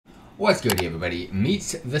What's good, everybody?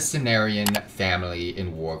 Meet the Cenarion family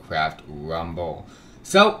in Warcraft Rumble.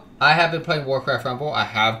 So, I have been playing Warcraft Rumble. I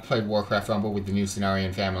have played Warcraft Rumble with the new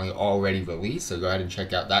Cenarion family already released, so go ahead and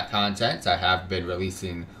check out that content. I have been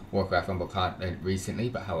releasing Warcraft Rumble content recently,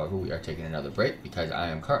 but however, we are taking another break because I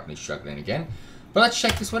am currently struggling again. But let's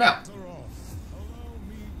check this one out. Allow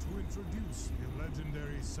me to introduce the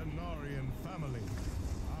legendary Cenarion family.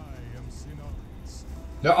 I am Cenarion.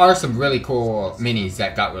 There are some really cool minis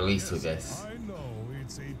that got released with this. I know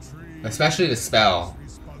it's a tree. Especially the spell.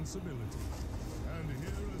 Responsibility. And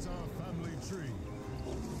here is our family tree.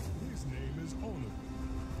 His name is Honor,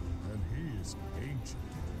 and he is ancient.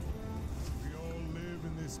 We all live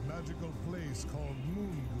in this magical place called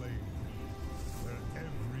Moonblade, where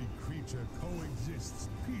every creature coexists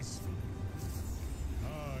peacefully.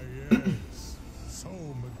 Ah, yes, so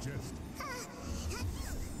majestic.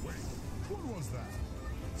 Wait, what was that?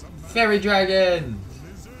 Some Fairy Dragon!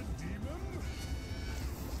 lizard demon?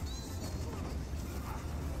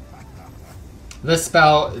 The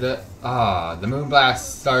spell, the Moonblast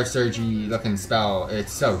Star Surgy looking spell,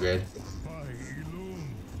 it's so good. By Elun,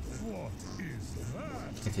 what is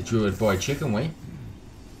that? It's a Druid Boy Chicken Wing.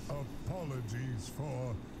 Apologies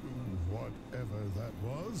for whatever that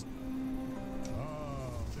was. Ah,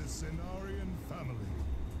 the Cenarion family.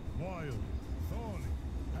 Wild, thorny,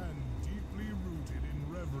 and deeply rooted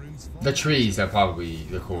in reverence for The trees are probably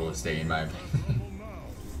the coolest thing in my opinion. Travel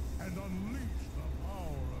now and unleash the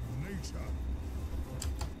power of nature.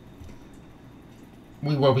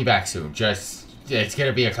 We will be back soon. Just, it's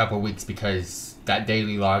gonna be a couple weeks because that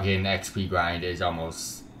daily login XP grind is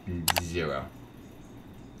almost 0.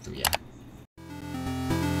 So yeah.